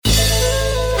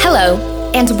Hello,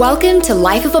 and welcome to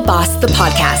Life of a Boss, the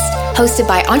podcast, hosted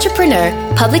by entrepreneur,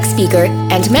 public speaker,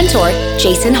 and mentor,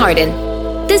 Jason Harden.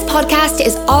 This podcast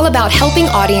is all about helping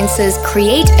audiences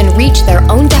create and reach their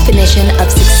own definition of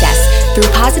success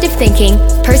through positive thinking,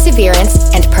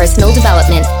 perseverance, and personal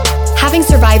development. Having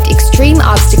survived extreme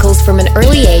obstacles from an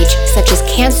early age, such as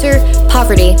cancer,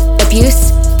 poverty,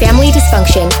 abuse, family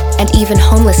dysfunction, and even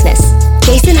homelessness,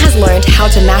 Jason has learned how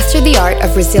to master the art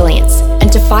of resilience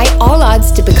and defy all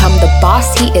odds to become the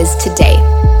boss he is today.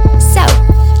 So,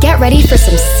 get ready for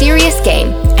some serious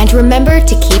game and remember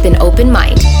to keep an open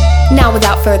mind. Now,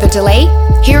 without further delay,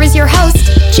 here is your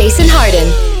host, Jason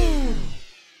Harden.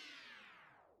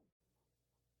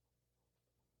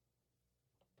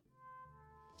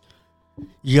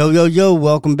 Yo,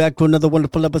 welcome back to another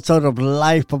wonderful episode of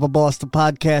Life of a Boss, the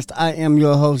podcast. I am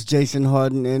your host, Jason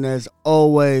Harden, and as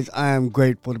always, I am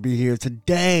grateful to be here.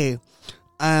 Today,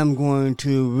 I am going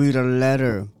to read a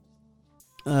letter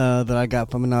that I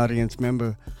got from an audience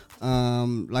member.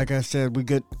 Like I said, we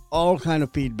get all kind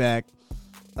of feedback.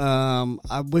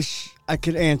 I wish I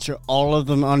could answer all of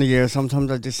them on the air. Sometimes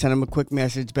I just send them a quick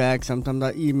message back. Sometimes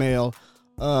I email.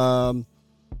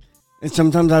 And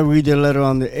sometimes I read their letter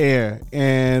on the air.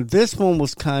 And this one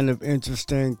was kind of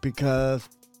interesting because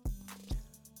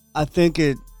I think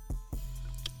it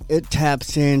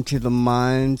taps into the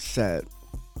mindset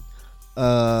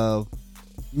of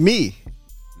me,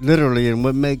 literally, and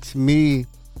what makes me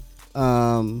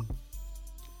do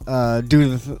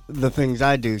the things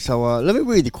I do. So let me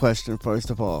read the question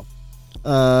first of all.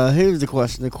 Here's the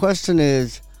question. The question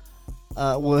is,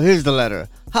 here's the letter.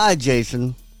 Hi,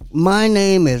 Jason. My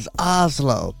name is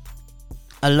Oslo.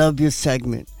 I love your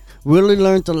segment. Really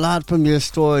learned a lot from your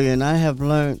story, and I have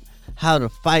learned how to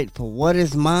fight for what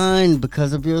is mine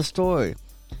because of your story.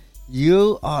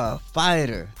 You are a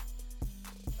fighter.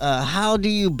 How do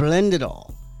you blend it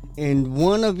all? In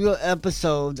one of your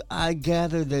episodes, I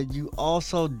gather that you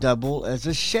also double as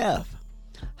a chef.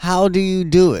 How do you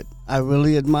do it? I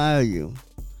really admire you.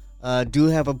 Do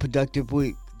have a productive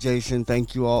week. Jason,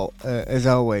 thank you all, as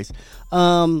always.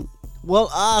 Well,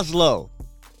 Oslo,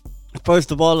 first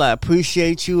of all, I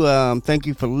appreciate you. Thank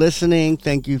you for listening.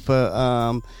 Thank you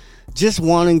for just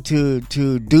wanting to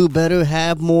do better,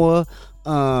 have more,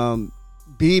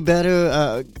 be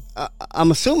better.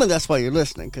 I'm assuming that's why you're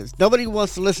listening, because nobody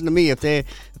wants to listen to me if they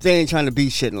ain't trying to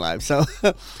beat shit in life. So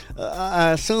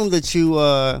I assume that you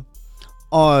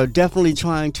are definitely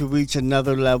trying to reach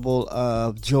another level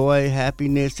of joy,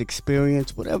 happiness,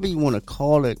 experience, whatever you want to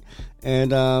call it.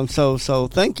 And so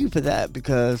thank you for that,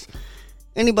 because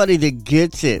anybody that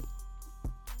gets it,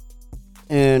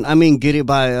 and I mean get it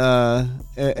by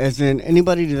as in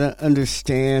anybody that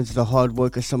understands the hard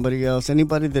work of somebody else,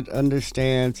 anybody that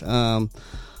understands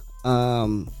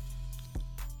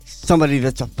somebody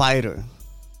that's a fighter.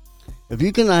 If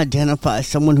you can identify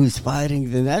someone who's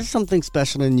fighting, then that's something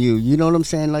special in you. You know what I'm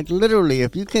saying? Like literally,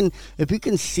 if you can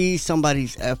see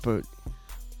somebody's effort,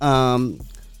 then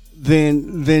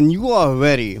you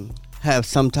already have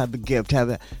some type of gift,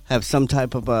 have some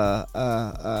type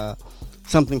of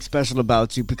something special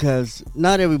about you, because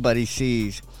not everybody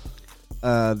sees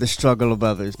the struggle of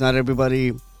others. Not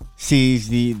everybody sees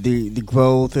the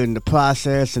growth and the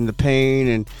process and the pain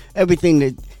and everything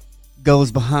that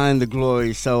goes behind the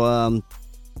glory. So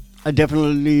I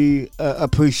definitely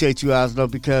appreciate you, Oslo,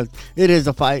 because it is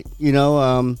a fight. You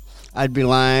know, I'd be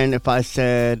lying if I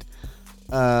said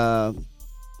that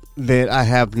I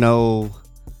have no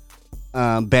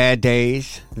bad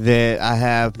days, that I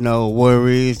have no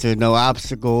worries or no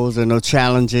obstacles or no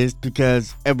challenges,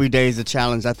 because every day is a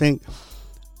challenge. I think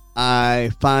I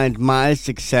find my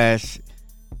success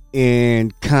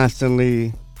in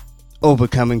constantly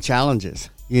overcoming challenges.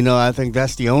 You know, I think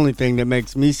that's the only thing that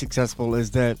makes me successful,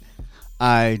 is that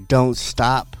I don't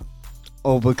stop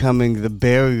overcoming the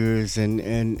barriers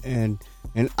and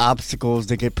obstacles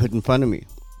that get put in front of me.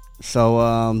 So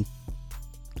I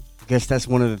guess that's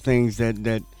one of the things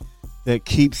that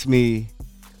keeps me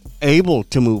able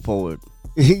to move forward.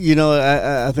 You know,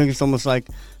 I think it's almost like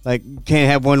you can't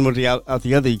have one without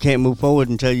the other. You can't move forward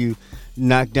until you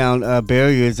knock down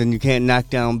barriers, and you can't knock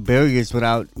down barriers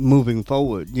without moving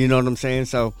forward. You know what I'm saying?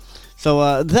 So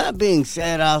that being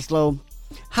said, Oslo,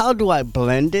 how do I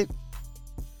blend it?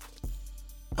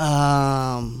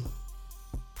 I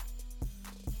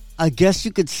guess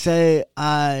you could say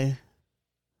I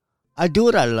do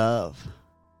what I love.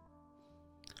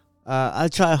 I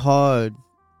try hard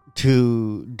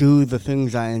to do the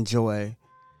things I enjoy,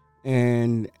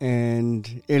 and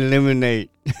eliminate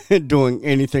doing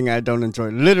anything I don't enjoy.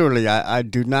 Literally, I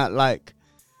do not like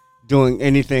doing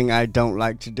anything I don't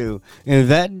like to do. And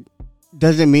that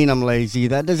doesn't mean I'm lazy.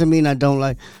 That doesn't mean I don't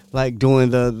like doing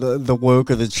the work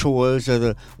or the chores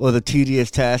or the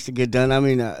tedious tasks to get done. I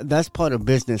mean, that's part of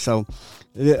business. So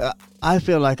I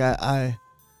feel like I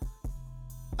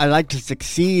like to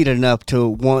succeed enough to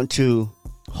want to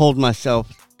hold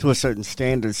myself to a certain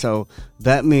standard. So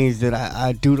that means that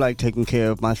I do like taking care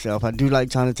of myself. I do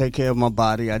like trying to take care of my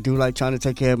body. I do like trying to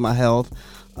take care of my health.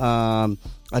 I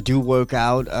do work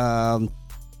out.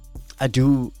 I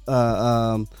do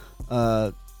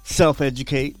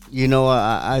self-educate. You know,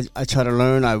 I try to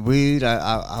learn. I read.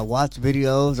 I watch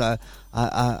videos.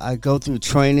 I go through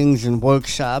trainings and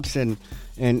workshops and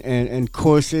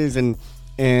courses and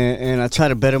I try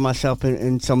to better myself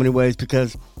in so many ways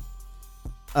because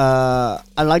I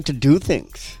like to do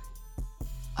things.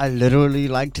 I literally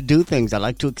like to do things. I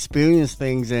like to experience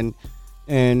things and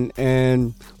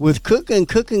with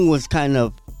cooking was kind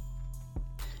of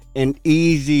an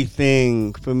easy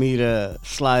thing for me to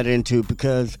slide into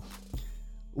because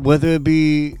whether it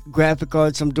be graphic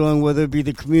arts I'm doing, whether it be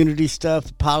the community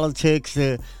stuff, politics,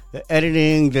 the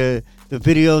editing, the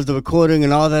videos, the recording,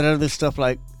 and all that other stuff,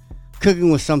 like cooking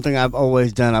was something I've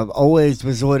always done. I've always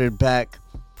resorted back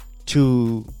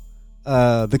to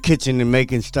the kitchen and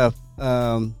making stuff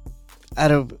out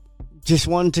of just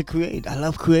wanting to create. I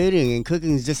love creating, and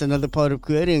cooking is just another part of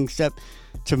creating, except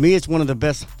to me it's one of the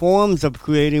best forms of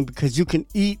creating because you can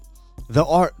eat the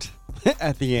art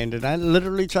at the end. And I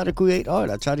literally try to create art.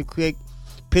 I try to create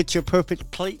picture perfect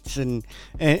plates and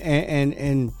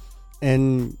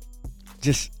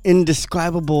just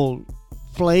indescribable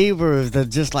flavors that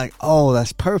just like, oh,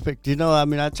 that's perfect. You know, I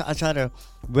mean, I try to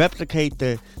replicate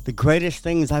the greatest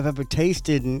things I've ever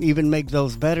tasted and even make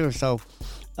those better. So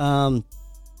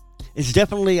it's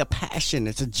definitely a passion.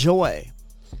 It's a joy.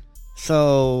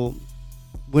 So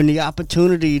when the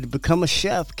opportunity to become a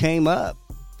chef came up,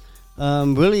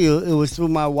 really it was through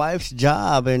my wife's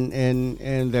job,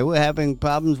 and they were having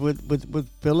problems with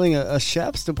filling a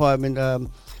chef's department,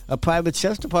 a private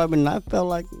chef's department, and I felt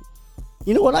like,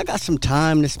 you know what, I got some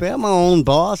time to spare. I'm my own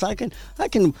boss. I can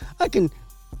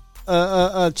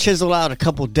chisel out a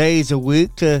couple days a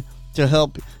week to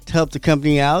help the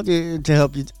company out, to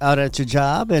help you out at your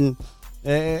job, and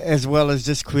as well as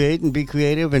just create and be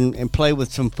creative and play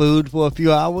with some food for a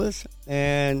few hours.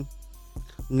 And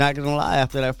I'm not gonna lie,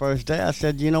 after that first day, I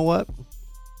said, you know what,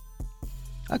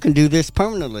 I can do this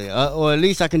permanently, or at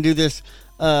least I can do this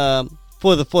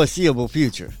for the foreseeable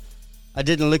future. I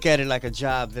didn't look at it like a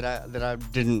job that I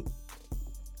didn't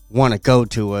want to go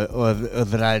to, or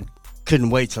that I couldn't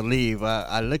wait to leave.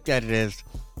 I looked at it as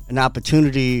an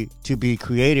opportunity to be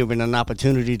creative and an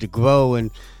opportunity to grow and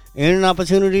an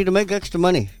opportunity to make extra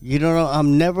money. You know,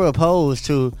 I'm never opposed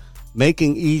to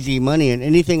making easy money, and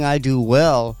anything I do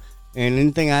well and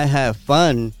anything I have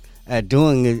fun at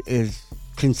doing is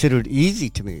considered easy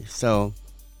to me. So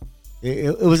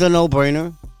it was a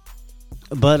no-brainer.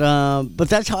 But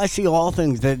that's how I see all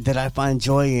things that I find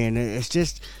joy in. It's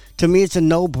just, to me, it's a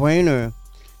no-brainer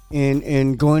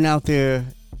in going out there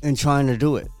and trying to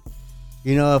do it.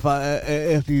 You know,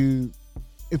 if you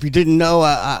didn't know,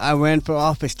 I ran for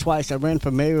office twice. I ran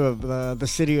for mayor of the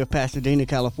city of Pasadena,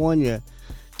 California,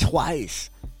 twice,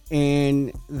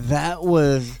 and that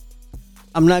was,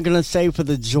 I'm not going to say for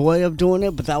the joy of doing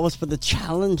it, but that was for the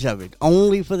challenge of it.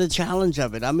 Only for the challenge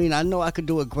of it. I mean, I know I could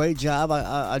do a great job.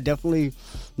 I definitely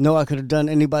know I could have done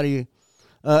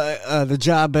the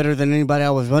job better than anybody I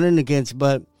was running against.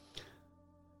 But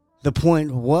the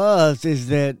point is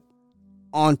that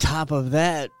on top of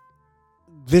that,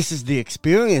 this is the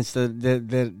experience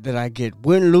that I get.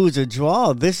 Win, lose, or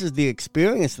draw, this is the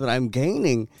experience that I'm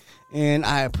gaining. And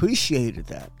I appreciated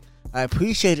that. I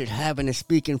appreciated having to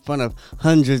speak in front of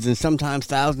hundreds and sometimes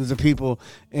thousands of people,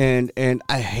 and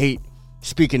I hate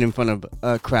speaking in front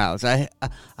of crowds. I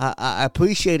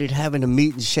appreciated having to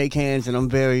meet and shake hands, and I'm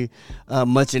very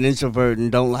much an introvert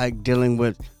and don't like dealing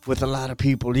with a lot of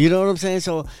people. You know what I'm saying?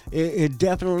 So it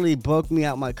definitely broke me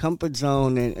out my comfort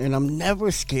zone, and I'm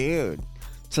never scared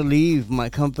to leave my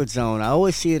comfort zone. I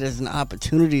always see it as an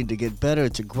opportunity to get better,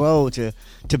 to grow, to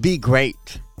be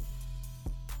great.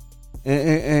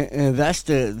 And that's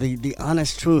the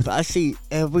honest truth. I see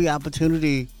every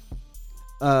opportunity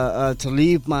to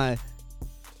leave my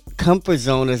comfort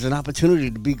zone as an opportunity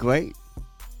to be great.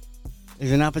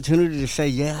 As an opportunity to say,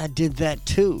 yeah, I did that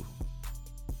too.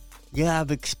 Yeah, I've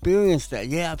experienced that.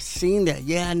 Yeah, I've seen that.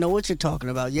 Yeah, I know what you're talking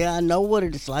about. Yeah, I know what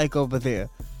it's like over there.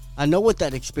 I know what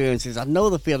that experience is. I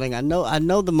know the feeling. I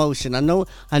know the motion. I know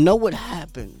what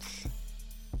happens.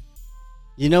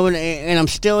 You know, and I'm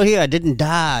still here. I didn't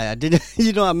die. I didn't.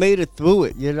 You know, I made it through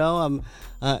it. You know,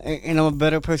 and I'm a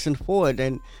better person for it.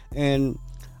 And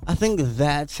I think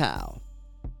that's how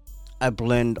I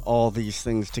blend all these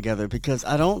things together because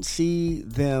I don't see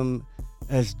them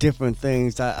as different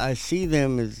things. I see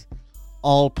them as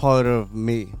all part of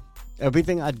me.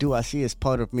 Everything I do, I see as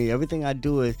part of me. Everything I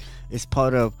do is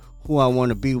part of who I want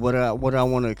to be, what I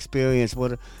want to experience,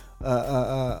 what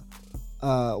I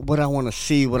want to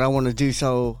see, what I want to do.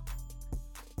 So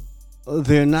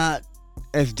they're not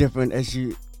as different as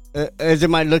it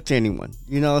might look to anyone.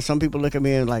 You know, some people look at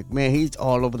me and like, man, he's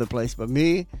all over the place. But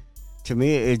to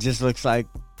me, it just looks like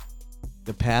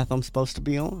the path I'm supposed to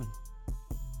be on.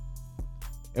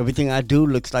 Everything I do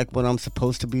looks like what I'm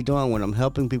supposed to be doing. When I'm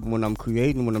helping people, when I'm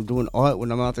creating, when I'm doing art,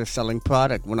 when I'm out there selling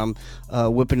product, when I'm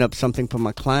whipping up something for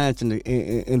my clients in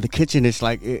the kitchen, it's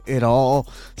like it all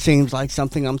seems like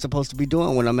something I'm supposed to be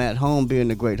doing. When I'm at home, being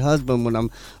a great husband, when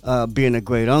I'm being a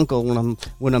great uncle,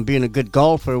 when I'm being a good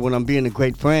golfer, when I'm being a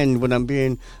great friend, when I'm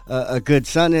being a good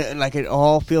son, it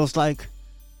all feels like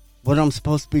what I'm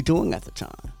supposed to be doing at the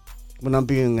time. When I'm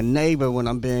being a neighbor, when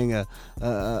I'm being a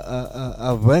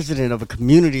resident of a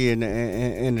community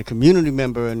and a community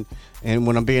member, and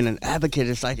when I'm being an advocate,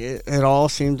 it's like it all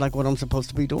seems like what I'm supposed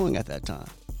to be doing at that time.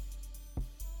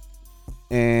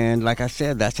 And like I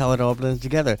said, that's how it all blends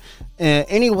together.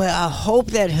 Anyway, I hope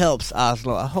that helps,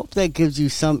 Oslo. I hope that gives you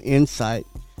some insight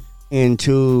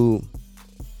into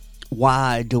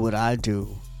why I do what I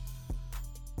do.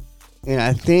 And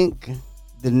I think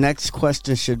the next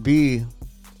question should be,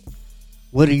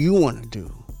 what do you want to do?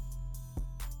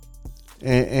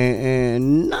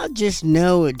 And not just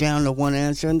narrow it down to one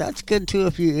answer, and that's good too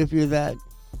if you're that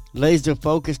laser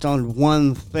focused on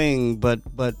one thing. But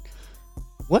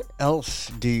what else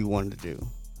do you want to do?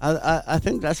 I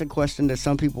think that's a question that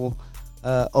some people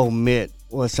omit,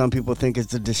 or some people think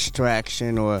it's a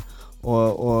distraction, or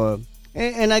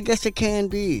I guess it can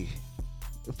be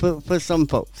for some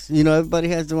folks. You know, everybody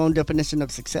has their own definition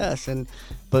of success,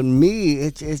 but me,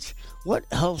 it's what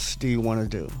else do you want to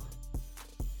do?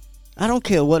 I don't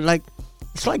care what,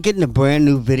 it's like getting a brand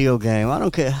new video game. I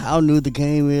don't care how new the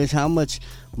game is, how much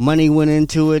money went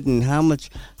into it, and how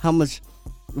much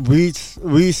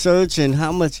research and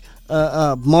how much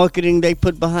marketing they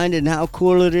put behind it, and how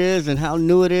cool it is and how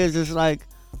new it is. It's like,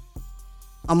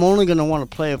 I'm only going to want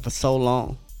to play it for so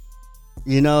long.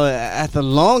 You know, at the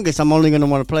longest, I'm only going to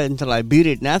want to play it until I beat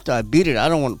it. And after I beat it, I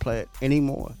don't want to play it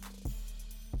anymore.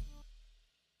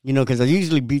 You know, because I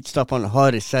usually beat stuff on the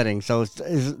hardest setting. So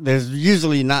there's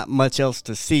usually not much else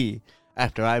to see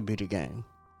after I beat a game.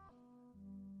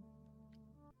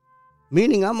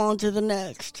 Meaning I'm on to the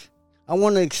next. I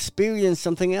want to experience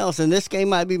something else. And this game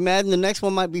might be Madden. The next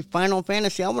one might be Final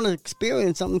Fantasy. I want to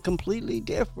experience something completely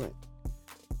different.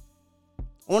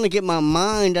 I want to get my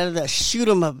mind out of that shoot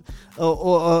 'em up,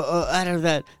 or out of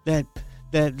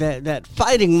that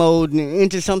fighting mode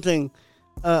into something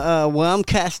where I'm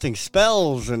casting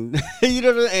spells and you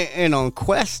know, and on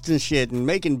quests and shit, and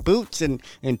making boots and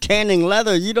tanning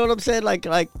leather. You know what I'm saying? Like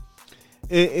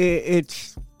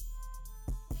it's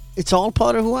all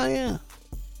part of who I am,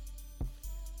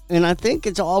 and I think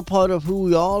it's all part of who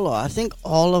we all are. I think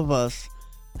all of us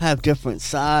have different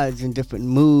sides and different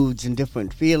moods and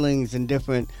different feelings and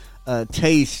different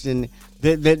tastes, and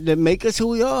that make us who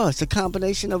we are. It's a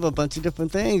combination of a bunch of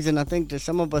different things, and I think that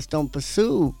some of us don't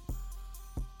pursue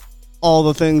all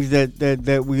the things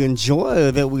that we enjoy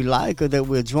or that we like or that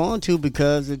we're drawn to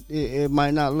because it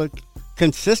might not look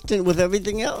consistent with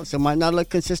everything else. It might not look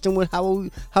consistent with how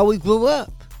we grew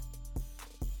up.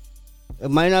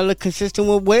 It might not look consistent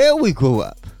with where we grew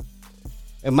up.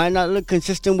 It might not look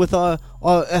consistent with our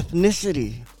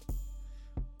ethnicity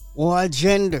or our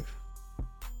gender.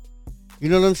 You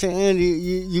know what I'm saying?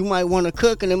 You might want to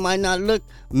cook and it might not look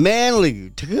manly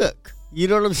to cook. You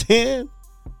know what I'm saying?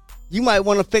 You might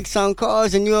want to fix on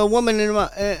cars and you're a woman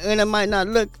and it might not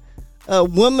look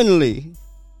womanly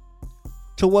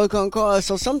to work on cars.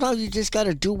 So sometimes you just got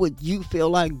to do what you feel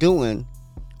like doing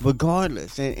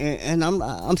regardless. And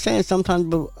I'm saying sometimes,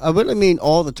 but I really mean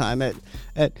all the time.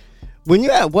 When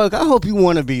you're at work, I hope you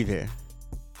want to be there.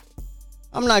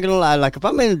 I'm not going to lie. Like if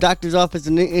I'm in the doctor's office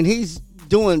and he's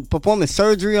performing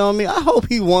surgery on me, I hope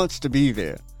he wants to be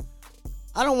there.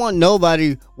 I don't want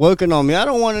nobody working on me. I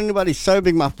don't want anybody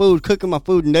serving my food, cooking my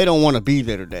food, and they don't want to be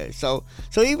there today. So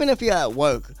even if you're at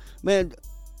work, man,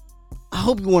 I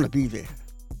hope you want to be there.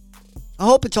 I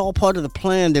hope it's all part of the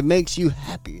plan that makes you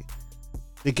happy,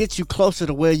 that gets you closer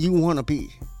to where you want to be.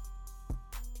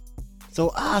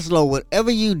 So Oslo,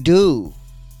 whatever you do,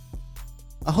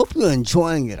 I hope you're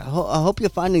enjoying it. I hope you're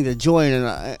finding the joy in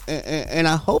it, and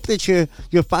I hope that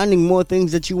you're finding more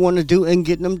things that you want to do and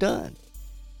getting them done.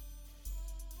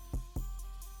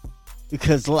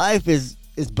 Because life is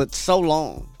but so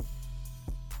long.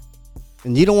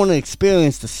 And you don't want to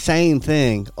experience the same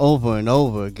thing over and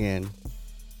over again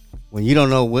when you don't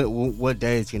know what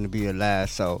day is going to be your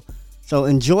last. So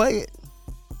enjoy it.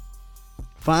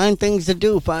 Find things to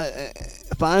do.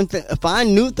 Find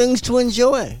new things to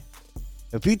enjoy.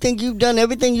 If you think you've done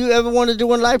everything you ever want to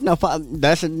do in life, now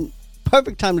that's a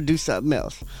perfect time to do something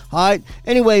else. All right.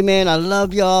 Anyway, man, I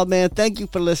love y'all, man. Thank you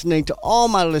for listening. To all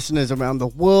my listeners around the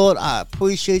world, I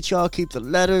appreciate y'all. Keep the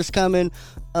letters coming.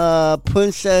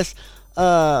 Princess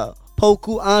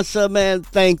Poku Ansa, man,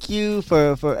 thank you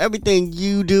for everything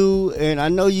you do. And I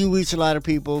know you reach a lot of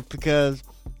people because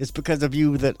it's because of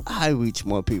you that I reach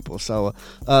more people. So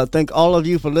thank all of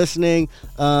you for listening.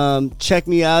 Check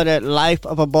me out at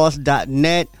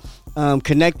lifeofaboss.net.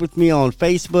 Connect with me on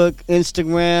Facebook,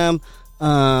 Instagram,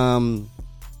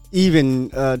 even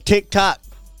TikTok.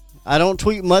 I don't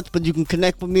tweet much, but you can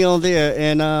connect with me on there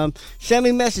and send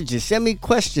me messages, send me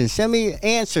questions, send me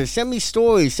answers, send me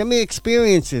stories, send me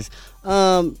experiences.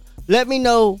 Let me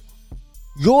know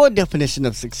your definition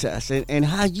of success and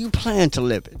how you plan to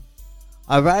live it.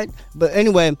 All right? But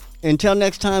anyway, until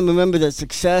next time, remember that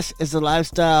success is a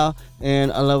lifestyle, and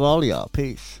I love all of y'all.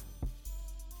 Peace.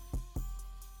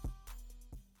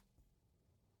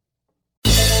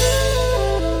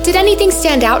 Did anything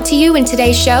stand out to you in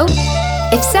today's show?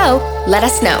 If so, let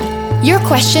us know. Your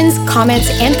questions, comments,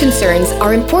 and concerns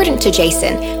are important to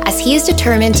Jason, as he is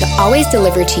determined to always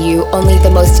deliver to you only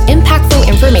the most impactful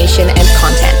information and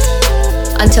content.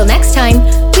 Until next time,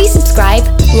 please subscribe,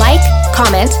 like,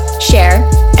 comment, share,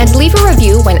 and leave a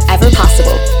review whenever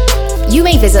possible. You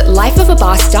may visit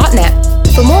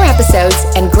lifeofaboss.net for more episodes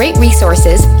and great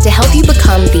resources to help you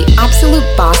become the absolute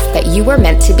boss that you were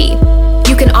meant to be.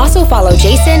 You can also follow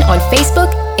Jason on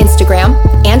Facebook, Instagram,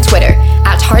 and Twitter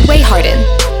at Hardway Harden.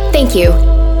 Thank you.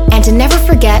 And to never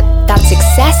forget that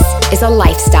success is a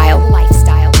lifestyle.